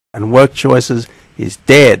And WorkChoices is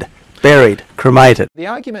dead, buried, cremated. The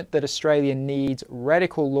argument that Australia needs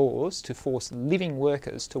radical laws to force living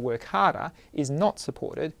workers to work harder is not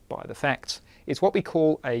supported by the facts. It's what we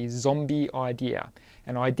call a zombie idea,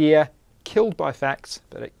 an idea killed by facts,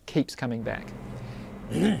 but it keeps coming back.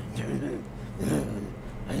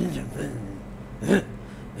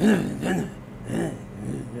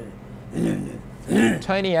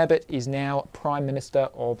 Tony Abbott is now Prime Minister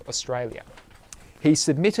of Australia. He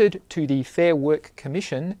submitted to the Fair Work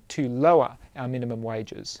Commission to lower our minimum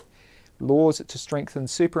wages. Laws to strengthen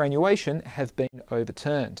superannuation have been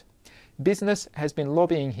overturned. Business has been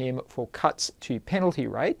lobbying him for cuts to penalty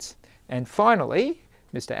rates. And finally,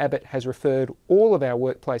 Mr Abbott has referred all of our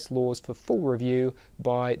workplace laws for full review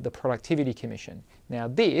by the Productivity Commission. Now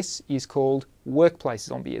this is called workplace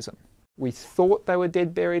zombieism. We thought they were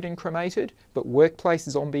dead, buried and cremated, but workplace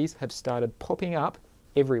zombies have started popping up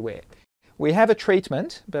everywhere. We have a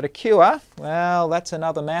treatment, but a cure, well, that's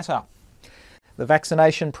another matter. The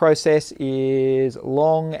vaccination process is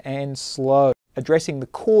long and slow. Addressing the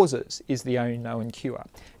causes is the only known cure.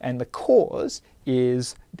 And the cause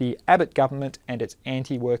is the Abbott government and its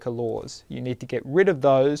anti-worker laws. You need to get rid of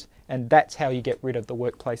those, and that's how you get rid of the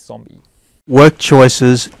workplace zombie.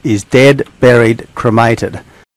 WorkChoices is dead, buried, cremated.